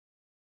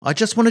I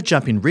just want to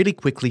jump in really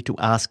quickly to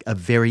ask a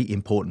very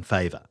important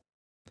favour.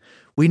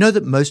 We know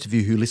that most of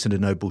you who listen to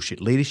No Bullshit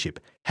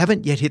Leadership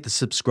haven't yet hit the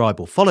subscribe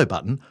or follow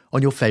button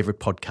on your favourite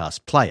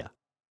podcast player.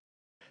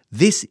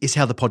 This is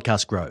how the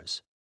podcast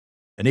grows.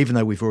 And even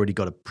though we've already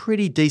got a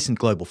pretty decent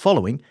global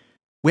following,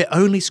 we're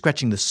only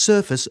scratching the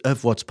surface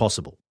of what's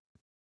possible.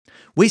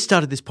 We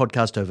started this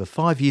podcast over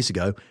 5 years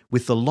ago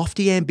with the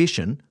lofty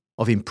ambition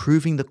of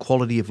improving the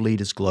quality of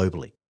leaders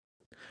globally.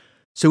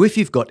 So if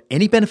you've got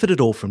any benefit at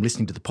all from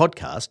listening to the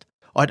podcast,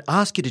 I'd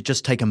ask you to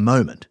just take a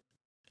moment,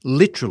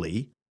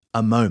 literally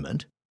a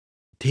moment,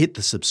 to hit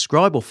the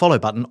subscribe or follow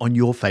button on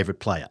your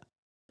favourite player.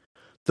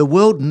 The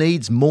world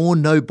needs more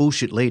no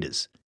bullshit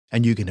leaders,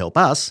 and you can help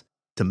us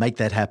to make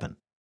that happen.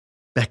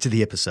 Back to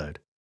the episode.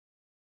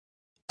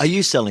 Are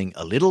you selling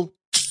a little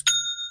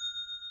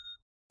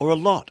or a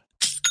lot?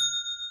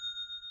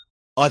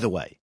 Either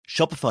way,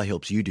 Shopify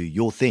helps you do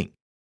your thing.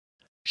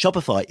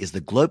 Shopify is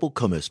the global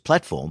commerce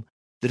platform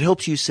that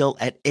helps you sell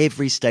at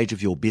every stage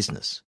of your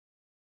business.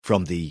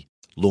 From the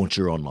launch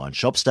your online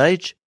shop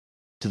stage,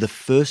 to the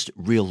first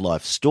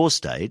real-life store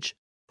stage,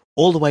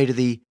 all the way to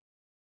the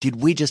did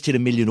we just hit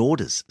 1 million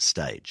orders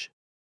stage.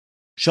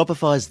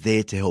 Shopify's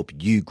there to help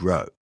you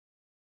grow.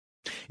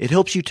 It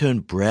helps you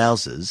turn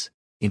browsers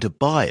into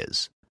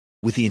buyers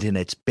with the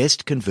internet's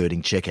best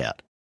converting checkout.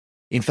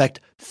 In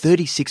fact,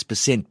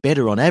 36%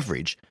 better on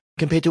average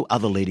compared to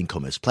other leading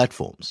commerce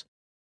platforms.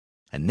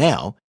 And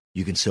now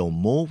you can sell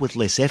more with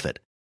less effort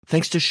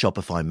thanks to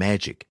Shopify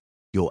Magic,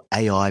 your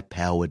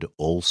AI-powered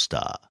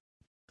all-star.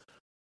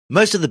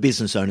 Most of the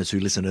business owners who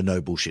listen to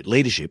No Bullshit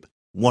Leadership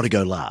want to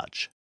go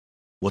large.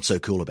 What's so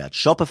cool about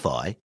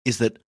Shopify is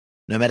that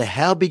no matter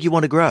how big you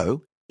want to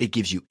grow, it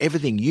gives you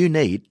everything you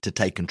need to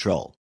take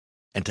control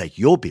and take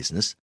your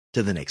business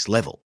to the next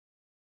level.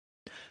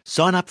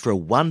 Sign up for a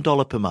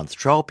 $1 per month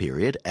trial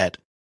period at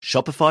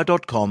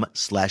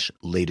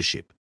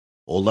shopify.com/leadership,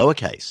 all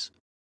lowercase.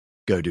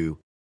 Go to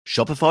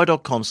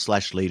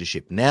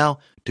shopify.com/leadership now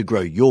to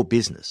grow your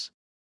business,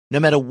 no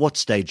matter what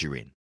stage you're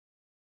in.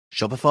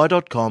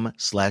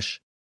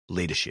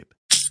 Shopify.com/leadership.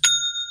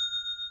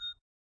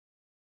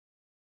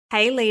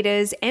 Hey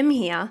leaders, Em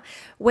here.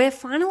 We're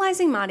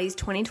finalising Marty's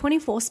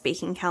 2024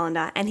 speaking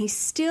calendar and he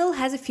still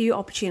has a few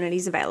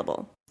opportunities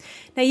available.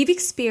 Now you've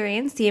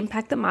experienced the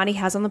impact that Marty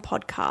has on the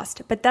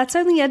podcast, but that's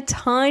only a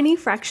tiny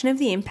fraction of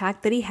the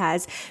impact that he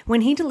has when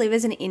he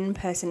delivers an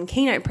in-person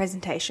keynote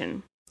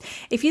presentation.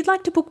 If you'd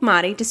like to book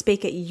Marty to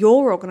speak at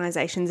your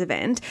organisation's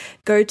event,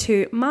 go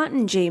to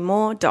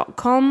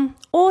martingmoore.com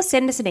or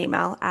send us an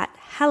email at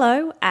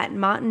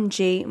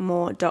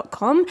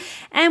hello@martingmoore.com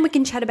and we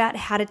can chat about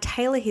how to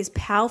tailor his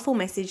powerful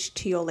message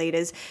to your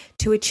leaders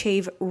to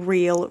achieve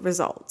real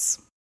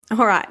results.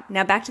 All right,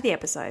 now back to the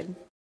episode.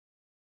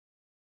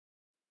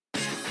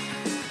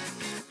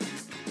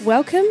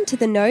 Welcome to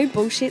the No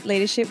Bullshit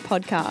Leadership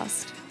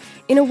Podcast.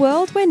 In a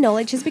world where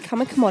knowledge has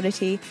become a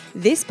commodity,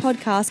 this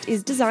podcast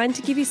is designed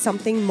to give you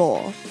something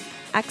more.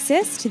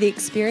 Access to the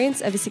experience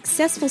of a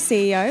successful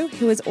CEO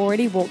who has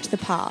already walked the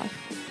path.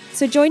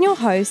 So join your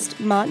host,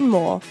 Martin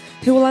Moore,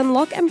 who will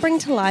unlock and bring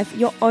to life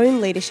your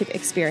own leadership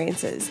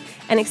experiences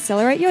and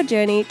accelerate your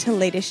journey to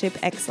leadership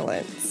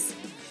excellence.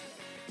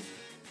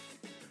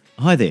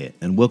 Hi there,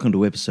 and welcome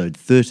to episode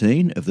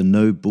 13 of the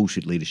No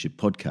Bullshit Leadership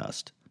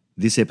Podcast.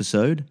 This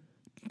episode,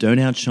 Don't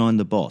Outshine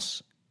the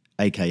Boss,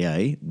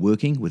 aka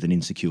working with an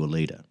insecure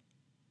leader.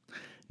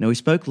 Now, we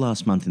spoke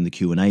last month in the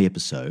Q&A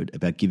episode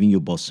about giving your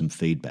boss some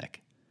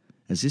feedback.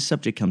 As this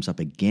subject comes up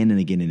again and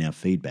again in our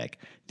feedback,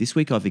 this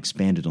week I've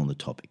expanded on the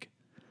topic.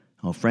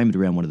 I'll frame it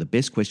around one of the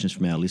best questions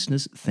from our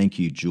listeners. Thank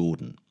you,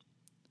 Jordan.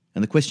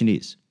 And the question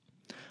is,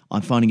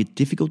 I'm finding it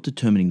difficult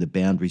determining the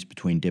boundaries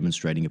between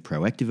demonstrating a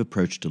proactive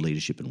approach to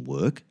leadership and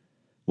work,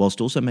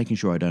 whilst also making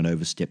sure I don't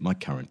overstep my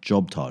current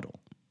job title.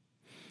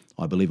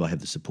 I believe I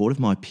have the support of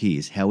my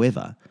peers.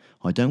 However,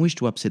 I don't wish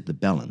to upset the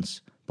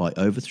balance by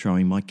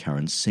overthrowing my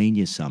current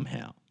senior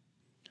somehow.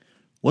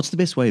 What's the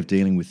best way of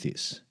dealing with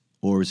this?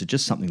 Or is it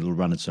just something that will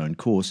run its own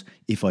course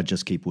if I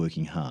just keep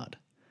working hard?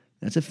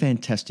 That's a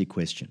fantastic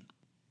question.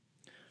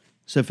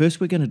 So first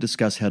we're going to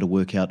discuss how to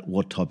work out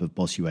what type of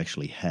boss you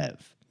actually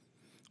have.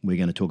 We're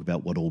going to talk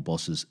about what all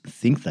bosses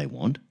think they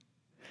want.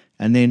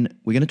 And then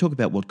we're going to talk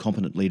about what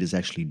competent leaders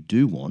actually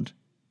do want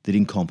that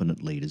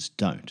incompetent leaders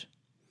don't.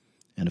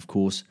 And of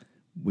course,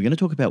 we're going to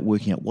talk about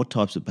working out what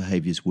types of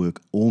behaviours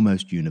work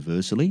almost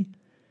universally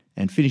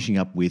and finishing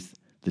up with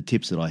the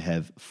tips that I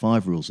have,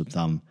 5 rules of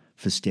thumb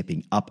for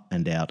stepping up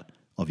and out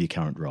of your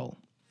current role.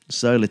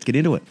 So let's get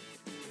into it.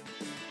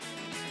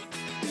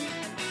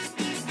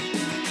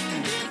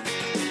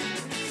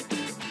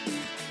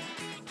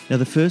 Now,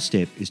 the first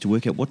step is to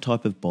work out what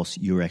type of boss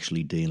you're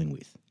actually dealing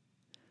with.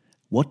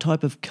 What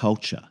type of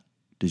culture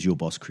does your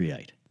boss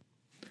create?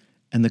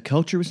 And the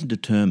culture isn't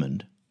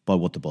determined by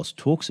what the boss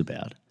talks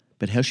about,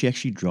 but how she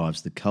actually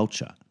drives the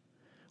culture,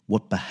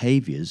 what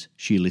behaviours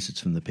she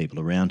elicits from the people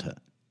around her.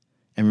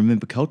 And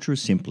remember, culture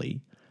is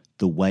simply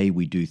the way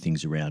we do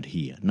things around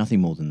here,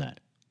 nothing more than that.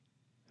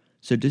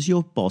 So does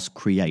your boss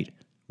create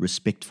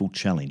respectful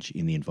challenge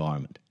in the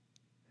environment?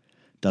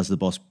 Does the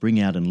boss bring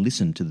out and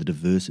listen to the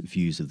diverse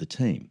views of the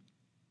team?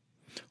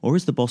 Or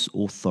is the boss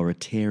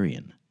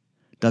authoritarian?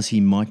 Does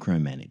he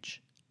micromanage?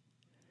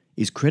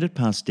 Is credit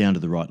passed down to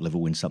the right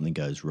level when something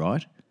goes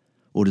right?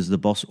 Or does the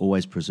boss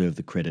always preserve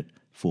the credit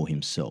for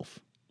himself?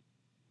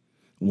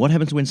 What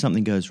happens when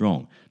something goes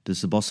wrong?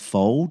 Does the boss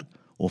fold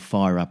or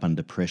fire up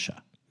under pressure?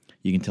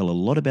 You can tell a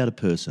lot about a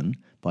person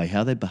by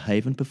how they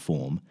behave and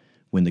perform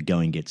when the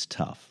going gets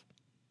tough.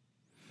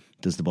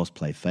 Does the boss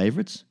play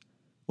favourites,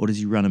 or does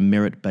he run a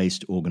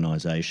merit-based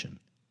organisation?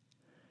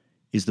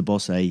 Is the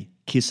boss a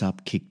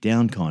kiss-up,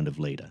 kick-down kind of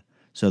leader,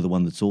 so the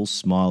one that's all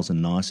smiles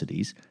and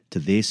niceties to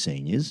their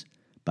seniors,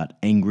 but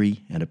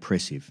angry and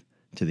oppressive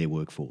to their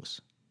workforce?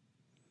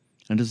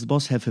 And does the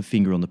boss have her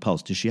finger on the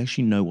pulse? Does she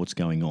actually know what's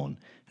going on,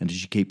 and does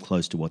she keep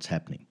close to what's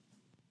happening?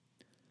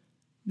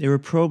 There are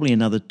probably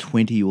another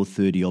 20 or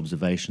 30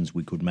 observations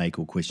we could make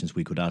or questions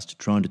we could ask to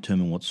try and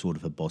determine what sort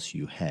of a boss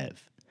you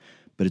have.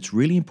 But it's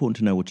really important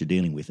to know what you're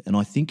dealing with, and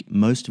I think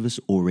most of us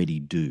already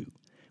do.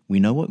 We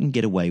know what we can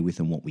get away with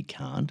and what we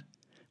can't.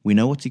 We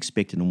know what's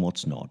expected and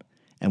what's not,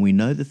 and we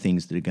know the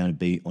things that are going to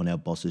be on our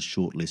boss's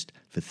shortlist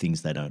for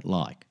things they don't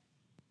like.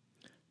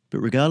 But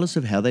regardless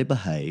of how they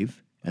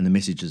behave and the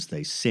messages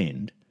they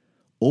send,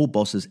 all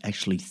bosses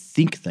actually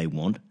think they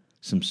want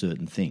some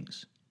certain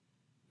things.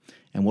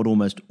 And what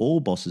almost all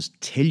bosses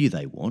tell you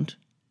they want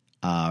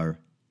are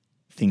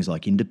things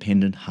like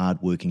independent,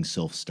 hard-working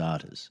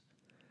self-starters.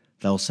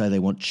 They'll say they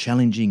want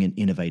challenging and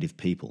innovative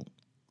people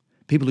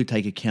who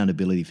take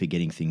accountability for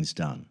getting things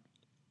done,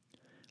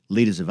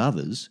 leaders of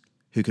others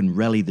who can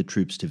rally the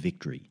troops to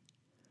victory.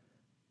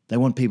 They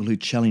want people who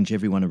challenge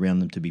everyone around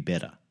them to be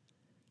better.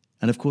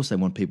 And of course, they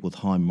want people with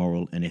high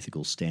moral and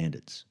ethical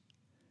standards.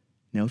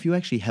 Now, if you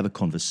actually have a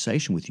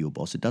conversation with your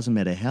boss, it doesn't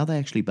matter how they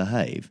actually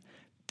behave,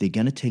 they're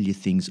going to tell you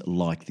things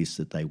like this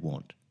that they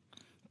want.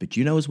 But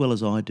you know as well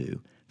as I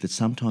do that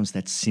sometimes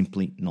that's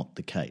simply not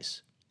the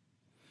case.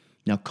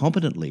 Now,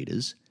 competent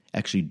leaders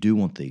actually do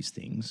want these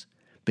things,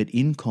 but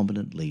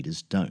incompetent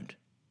leaders don't.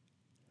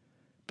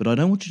 But I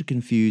don't want you to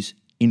confuse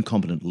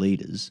incompetent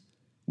leaders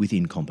with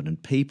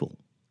incompetent people.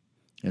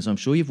 As I'm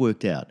sure you've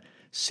worked out,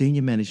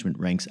 senior management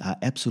ranks are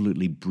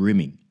absolutely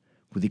brimming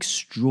with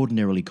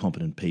extraordinarily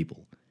competent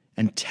people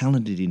and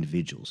talented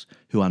individuals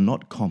who are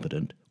not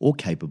competent or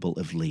capable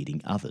of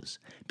leading others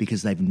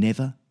because they've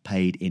never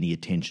paid any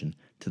attention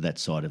to that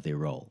side of their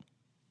role.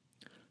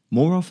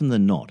 More often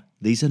than not,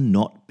 these are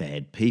not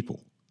bad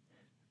people.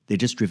 They're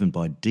just driven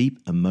by deep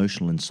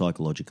emotional and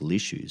psychological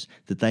issues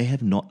that they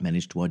have not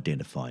managed to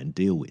identify and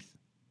deal with.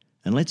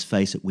 And let's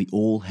face it, we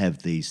all have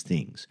these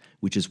things,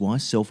 which is why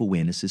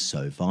self-awareness is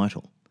so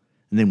vital.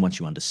 And then once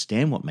you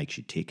understand what makes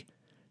you tick,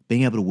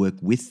 being able to work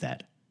with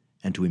that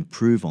and to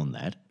improve on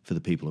that for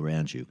the people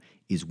around you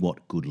is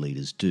what good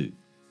leaders do.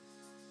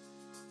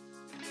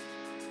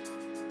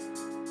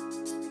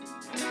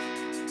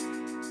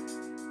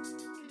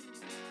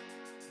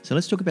 So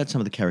let's talk about some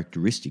of the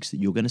characteristics that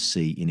you're going to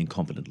see in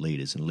incompetent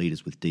leaders and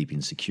leaders with deep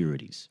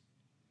insecurities.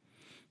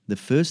 The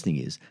first thing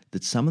is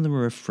that some of them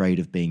are afraid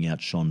of being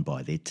outshone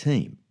by their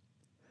team.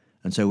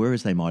 And so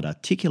whereas they might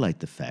articulate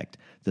the fact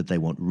that they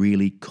want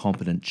really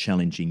competent,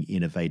 challenging,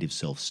 innovative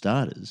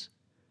self-starters,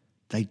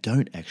 they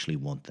don't actually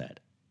want that.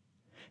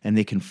 And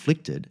they're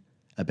conflicted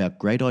about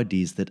great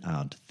ideas that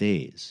aren't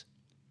theirs.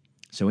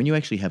 So when you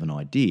actually have an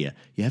idea,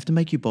 you have to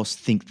make your boss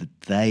think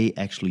that they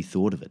actually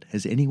thought of it.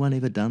 Has anyone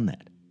ever done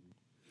that?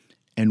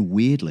 And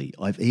weirdly,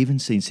 I've even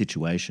seen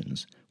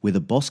situations where the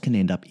boss can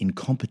end up in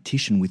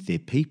competition with their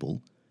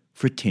people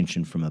for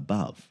attention from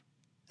above.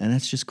 And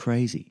that's just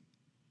crazy.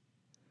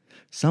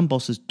 Some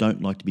bosses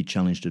don't like to be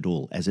challenged at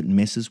all, as it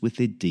messes with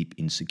their deep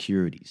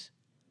insecurities.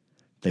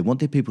 They want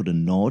their people to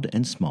nod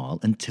and smile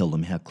and tell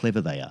them how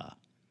clever they are.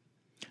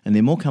 And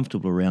they're more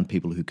comfortable around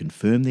people who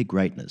confirm their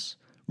greatness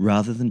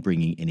rather than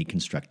bringing any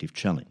constructive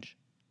challenge.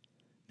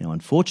 Now,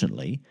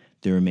 unfortunately,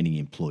 there are many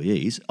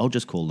employees, I'll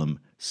just call them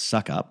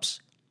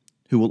suck-ups,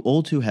 who will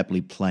all too happily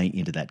play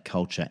into that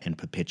culture and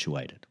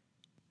perpetuate it.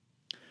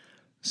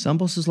 Some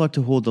bosses like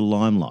to hoard the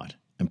limelight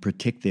and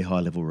protect their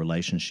high-level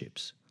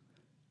relationships.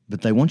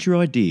 But they want your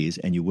ideas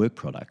and your work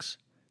products.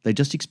 They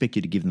just expect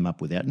you to give them up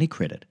without any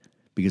credit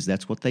because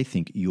that's what they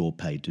think you're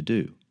paid to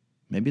do.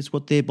 Maybe it's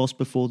what their boss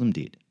before them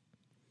did.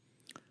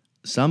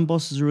 Some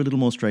bosses are a little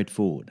more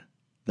straightforward.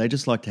 They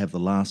just like to have the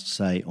last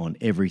say on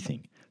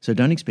everything. So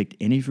don't expect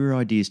any of your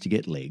ideas to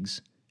get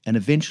legs, and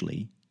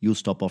eventually you'll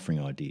stop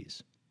offering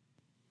ideas.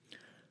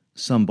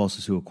 Some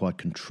bosses who are quite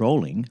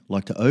controlling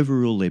like to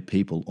overrule their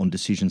people on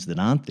decisions that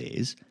aren't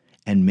theirs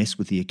and mess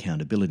with the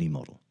accountability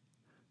model.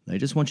 They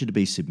just want you to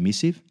be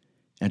submissive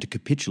and to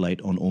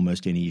capitulate on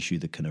almost any issue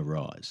that can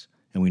arise.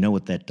 And we know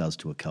what that does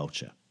to a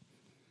culture.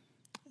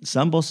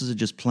 Some bosses are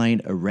just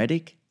plain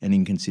erratic and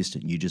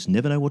inconsistent. You just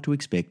never know what to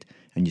expect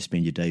and you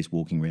spend your days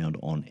walking around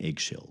on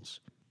eggshells.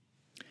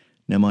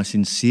 Now, my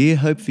sincere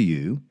hope for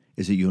you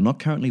is that you're not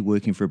currently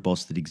working for a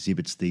boss that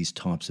exhibits these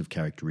types of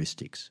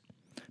characteristics.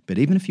 But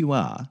even if you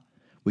are,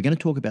 we're going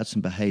to talk about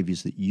some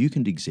behaviours that you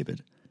can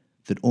exhibit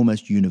that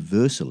almost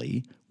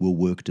universally will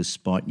work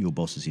despite your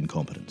boss's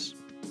incompetence.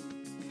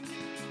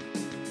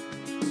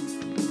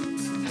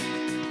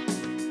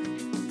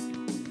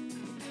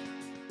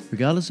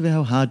 regardless of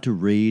how hard to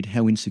read,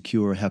 how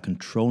insecure or how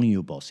controlling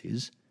your boss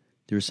is,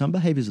 there are some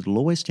behaviours that will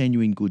always stand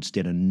you in good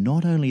stead, and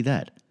not only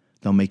that,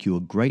 they'll make you a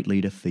great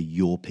leader for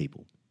your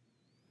people.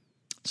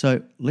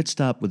 So let's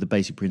start with the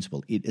basic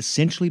principle. It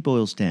essentially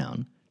boils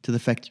down to the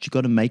fact that you've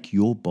got to make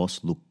your boss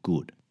look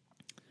good.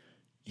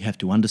 You have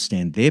to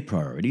understand their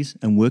priorities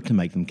and work to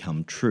make them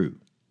come true.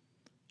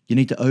 You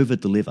need to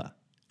over-deliver,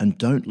 and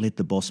don't let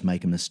the boss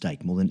make a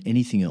mistake more than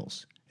anything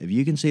else. If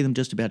you can see them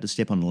just about to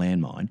step on a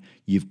landmine,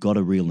 you've got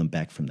to reel them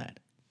back from that.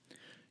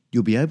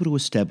 You'll be able to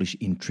establish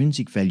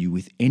intrinsic value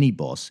with any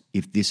boss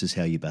if this is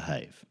how you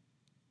behave.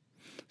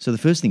 So the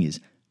first thing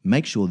is,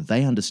 make sure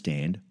they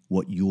understand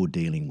what you're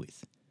dealing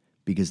with,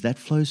 because that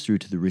flows through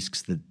to the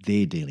risks that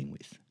they're dealing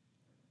with.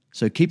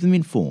 So keep them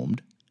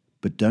informed,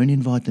 but don't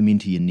invite them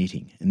into your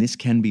knitting, and this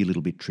can be a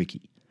little bit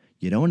tricky.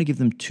 You don't want to give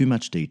them too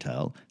much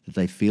detail that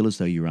they feel as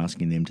though you're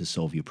asking them to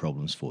solve your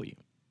problems for you.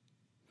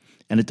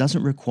 And it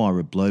doesn't require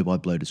a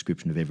blow-by-blow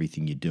description of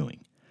everything you're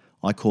doing.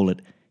 I call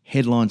it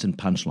headlines and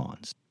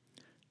punchlines.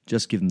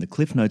 Just give them the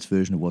Cliff Notes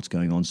version of what's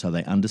going on so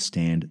they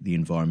understand the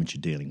environment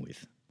you're dealing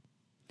with.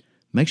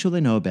 Make sure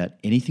they know about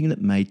anything that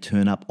may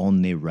turn up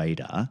on their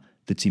radar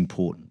that's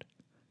important.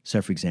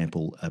 So, for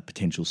example, a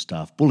potential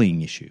staff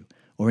bullying issue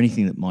or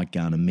anything that might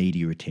garner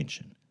media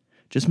attention.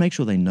 Just make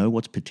sure they know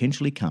what's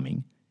potentially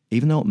coming,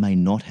 even though it may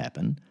not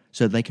happen,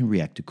 so they can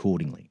react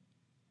accordingly.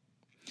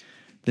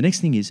 The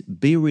next thing is,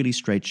 be a really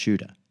straight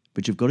shooter,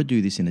 but you've got to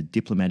do this in a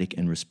diplomatic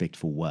and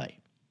respectful way.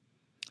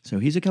 So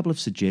here's a couple of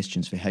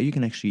suggestions for how you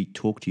can actually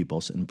talk to your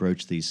boss and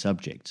broach these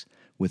subjects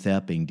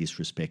without being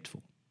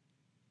disrespectful.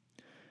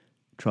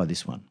 Try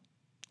this one.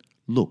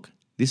 Look,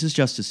 this is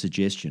just a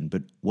suggestion,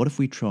 but what if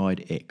we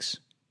tried X?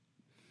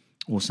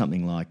 Or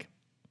something like,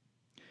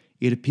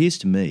 it appears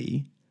to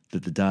me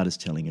that the data's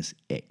telling us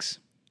X.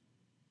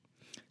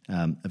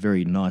 A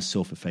very nice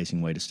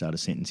self-effacing way to start a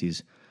sentence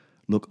is,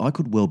 look, I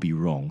could well be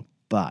wrong,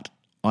 but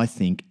I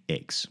think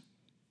X.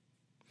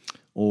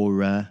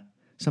 Or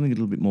something a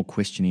little bit more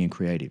questioning and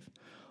creative.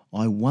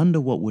 I wonder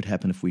what would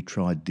happen if we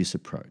tried this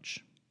approach.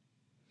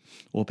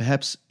 Or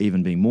perhaps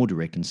even being more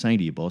direct and saying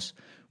to your boss,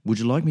 would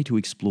you like me to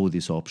explore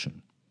this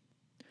option?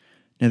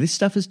 Now, this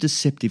stuff is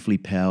deceptively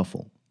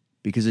powerful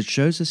because it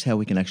shows us how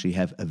we can actually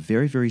have a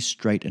very, very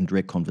straight and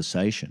direct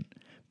conversation,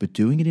 but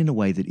doing it in a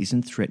way that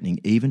isn't threatening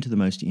even to the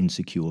most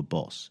insecure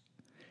boss.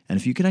 And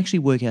if you can actually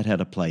work out how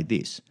to play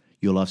this,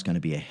 your life's going to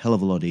be a hell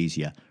of a lot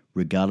easier,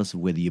 regardless of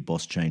whether your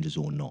boss changes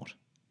or not.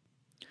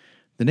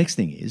 The next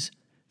thing is,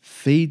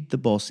 feed the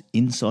boss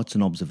insights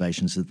and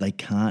observations that they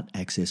can't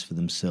access for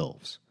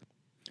themselves.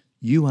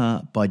 You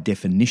are, by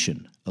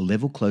definition, a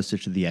level closer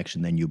to the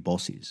action than your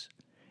boss is.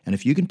 And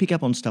if you can pick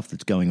up on stuff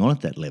that's going on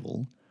at that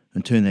level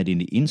and turn that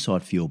into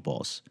insight for your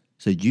boss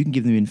so that you can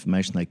give them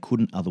information they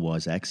couldn't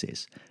otherwise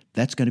access,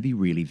 that's going to be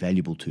really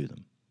valuable to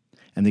them.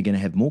 And they're going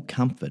to have more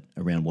comfort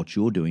around what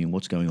you're doing and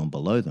what's going on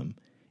below them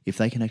if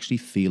they can actually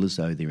feel as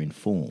though they're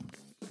informed.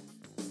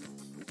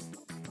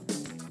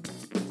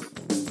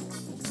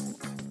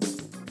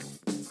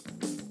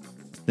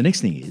 The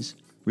next thing is,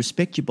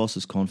 respect your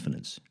boss's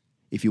confidence.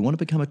 If you want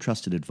to become a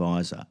trusted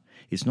advisor,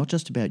 it's not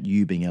just about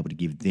you being able to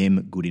give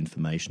them good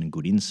information and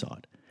good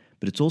insight,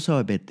 but it's also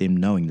about them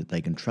knowing that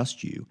they can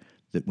trust you,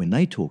 that when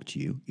they talk to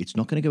you, it's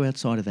not going to go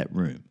outside of that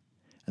room,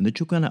 and that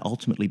you're going to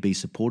ultimately be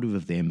supportive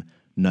of them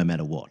no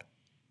matter what.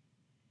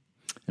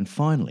 And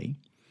finally,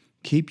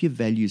 keep your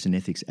values and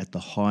ethics at the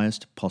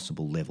highest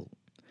possible level.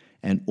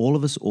 And all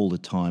of us all the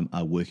time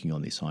are working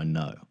on this, I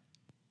know.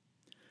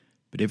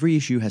 But every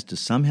issue has to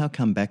somehow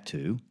come back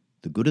to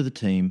the good of the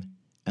team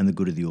and the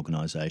good of the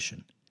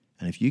organisation.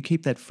 And if you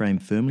keep that frame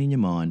firmly in your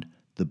mind,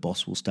 the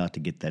boss will start to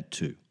get that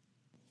too.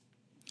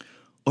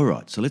 All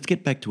right, so let's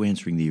get back to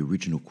answering the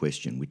original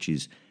question, which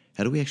is,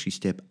 how do we actually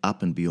step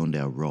up and beyond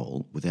our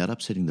role without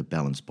upsetting the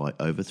balance by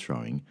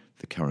overthrowing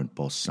the current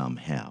boss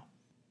somehow?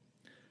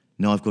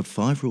 Now, I've got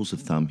 5 rules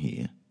of thumb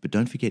here, but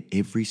don't forget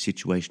every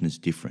situation is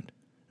different,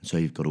 and so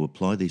you've got to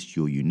apply this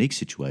to your unique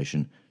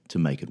situation to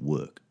make it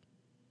work.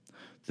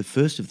 The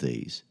first of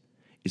these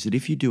is that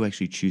if you do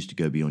actually choose to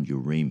go beyond your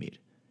remit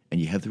and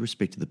you have the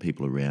respect of the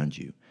people around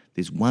you,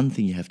 there's one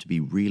thing you have to be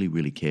really,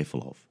 really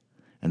careful of,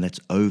 and that's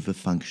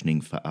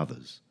over-functioning for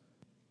others.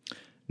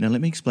 Now,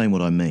 let me explain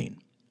what I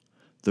mean.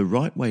 The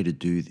right way to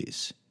do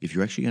this, if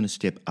you're actually going to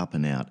step up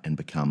and out and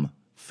become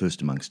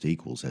first amongst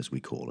equals, as we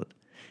call it,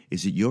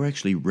 is that you're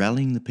actually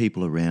rallying the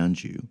people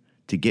around you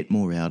to get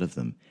more out of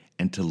them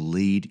and to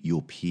lead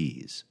your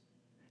peers.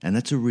 And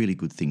that's a really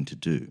good thing to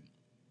do.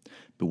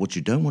 But what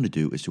you don't want to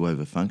do is to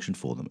overfunction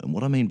for them. And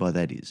what I mean by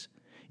that is,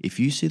 if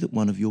you see that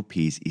one of your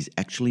peers is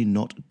actually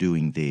not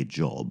doing their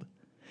job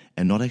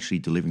and not actually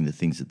delivering the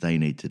things that they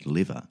need to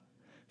deliver,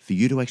 for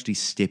you to actually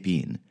step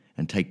in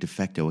and take de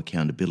facto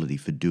accountability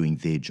for doing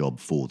their job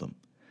for them.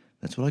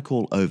 That's what I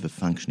call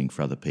over-functioning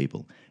for other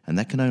people, and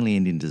that can only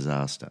end in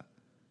disaster.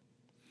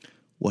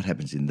 What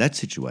happens in that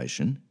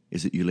situation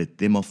is that you let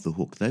them off the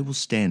hook. They will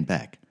stand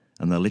back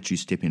and they'll let you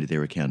step into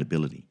their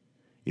accountability.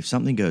 If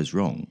something goes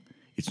wrong,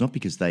 it's not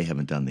because they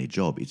haven't done their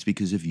job, it's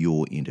because of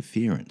your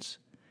interference.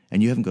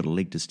 And you haven't got a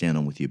leg to stand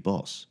on with your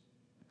boss.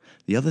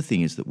 The other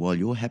thing is that while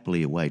you're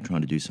happily away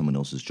trying to do someone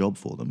else's job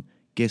for them,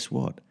 guess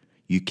what?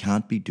 You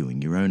can't be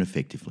doing your own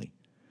effectively.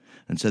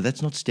 And so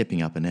that's not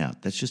stepping up and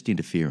out, that's just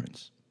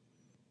interference.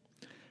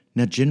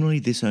 Now, generally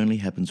this only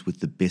happens with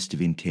the best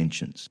of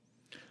intentions.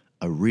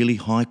 A really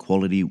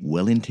high-quality,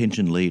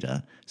 well-intentioned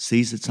leader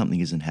sees that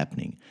something isn't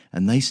happening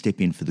and they step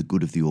in for the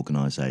good of the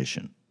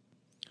organisation.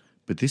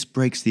 But this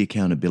breaks the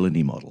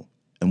accountability model,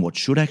 and what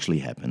should actually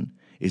happen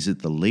is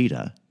that the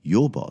leader,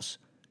 your boss,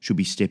 should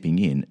be stepping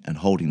in and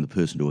holding the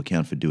person to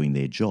account for doing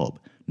their job,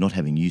 not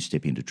having you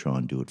step in to try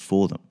and do it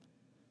for them.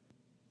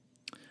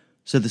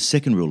 So the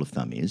second rule of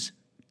thumb is,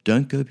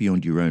 don't go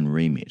beyond your own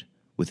remit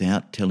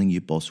without telling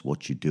your boss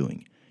what you're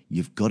doing.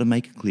 You've got to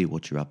make it clear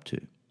what you're up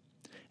to.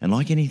 And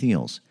like anything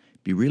else,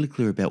 be really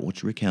clear about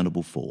what you're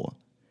accountable for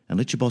and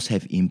let your boss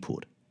have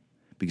input.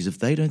 Because if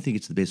they don't think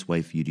it's the best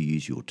way for you to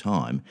use your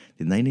time,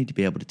 then they need to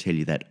be able to tell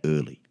you that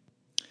early.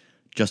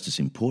 Just as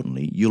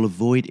importantly, you'll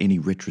avoid any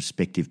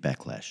retrospective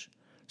backlash.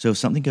 So if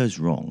something goes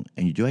wrong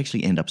and you do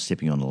actually end up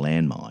stepping on a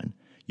landmine,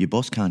 your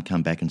boss can't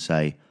come back and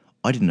say,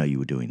 I didn't know you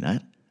were doing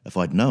that. If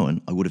I'd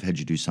known, I would have had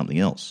you do something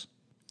else.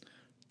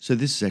 So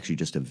this is actually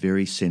just a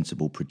very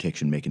sensible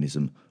protection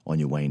mechanism on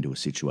your way into a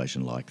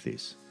situation like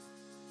this.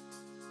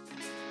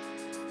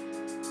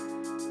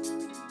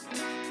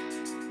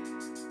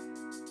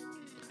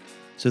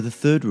 So the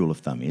third rule of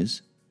thumb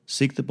is,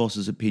 seek the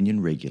boss's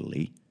opinion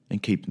regularly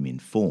and keep them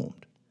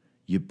informed.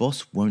 Your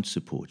boss won't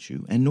support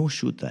you, and nor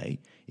should they,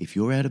 if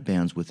you're out of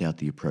bounds without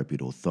the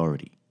appropriate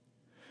authority.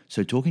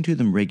 So talking to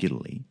them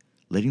regularly,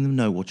 letting them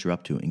know what you're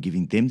up to and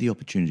giving them the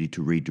opportunity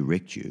to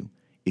redirect you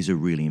is a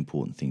really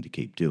important thing to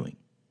keep doing.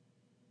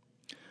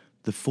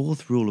 The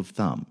fourth rule of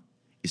thumb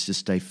is to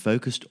stay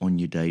focused on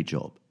your day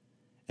job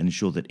and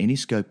ensure that any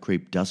scope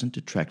creep doesn't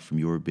detract from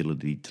your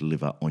ability to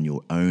deliver on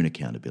your own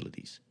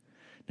accountabilities.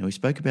 Now, we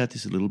spoke about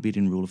this a little bit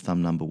in rule of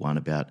thumb number 1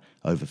 about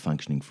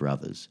over-functioning for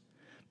others,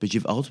 but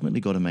you've ultimately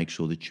got to make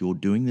sure that you're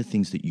doing the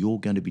things that you're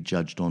going to be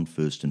judged on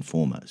first and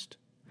foremost.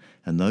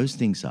 And those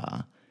things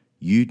are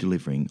you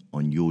delivering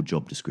on your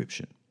job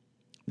description.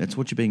 That's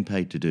what you're being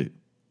paid to do.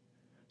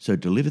 So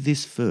deliver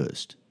this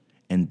first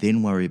and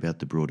then worry about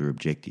the broader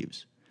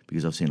objectives,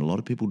 because I've seen a lot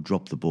of people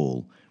drop the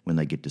ball when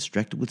they get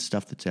distracted with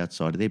stuff that's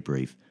outside of their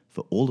brief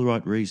for all the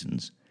right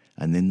reasons,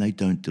 and then they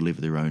don't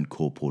deliver their own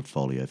core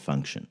portfolio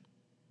function.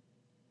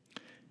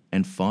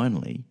 And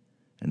finally,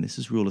 and this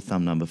is rule of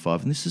thumb number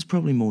 5, and this is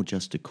probably more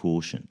just a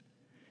caution,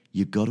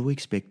 you've got to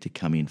expect to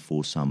come in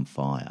for some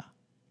fire.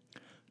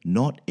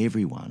 Not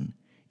everyone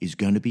is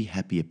going to be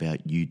happy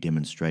about you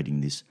demonstrating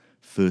this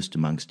first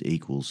amongst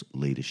equals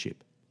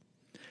leadership.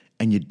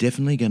 And you're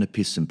definitely going to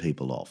piss some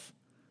people off.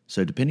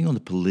 So depending on the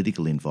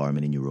political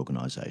environment in your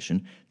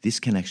organisation,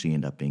 this can actually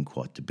end up being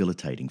quite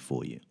debilitating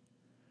for you.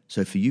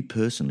 So for you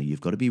personally,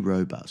 you've got to be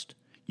robust.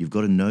 You've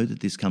got to know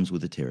that this comes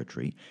with the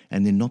territory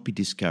and then not be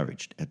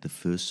discouraged at the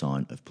first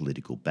sign of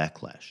political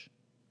backlash.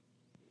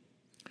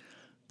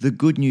 The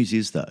good news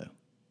is, though,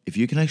 if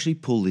you can actually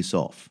pull this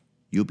off,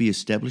 you'll be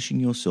establishing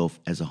yourself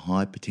as a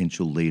high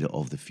potential leader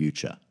of the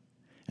future.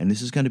 And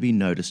this is going to be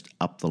noticed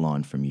up the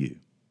line from you.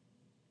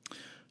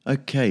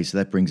 Okay, so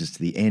that brings us to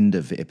the end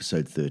of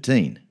episode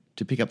 13.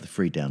 To pick up the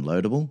free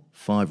downloadable,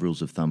 5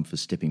 Rules of Thumb for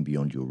Stepping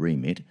Beyond Your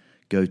Remit,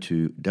 go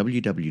to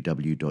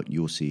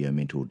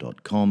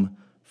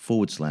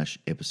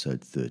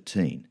www.yourceomentor.com/episode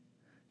 13.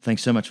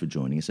 Thanks so much for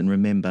joining us, and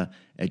remember,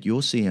 at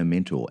Your CEO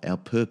Mentor, our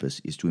purpose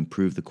is to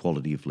improve the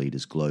quality of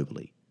leaders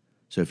globally.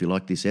 So if you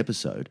like this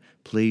episode,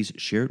 please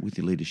share it with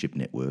your leadership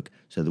network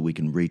so that we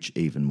can reach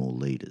even more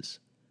leaders.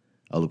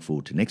 I look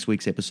forward to next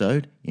week's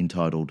episode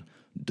entitled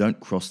Don't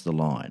Cross the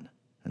Line,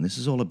 and this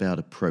is all about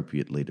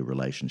appropriate leader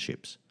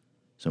relationships.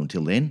 So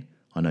until then,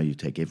 I know you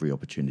take every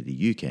opportunity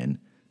you can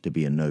to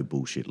be a no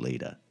bullshit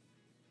leader.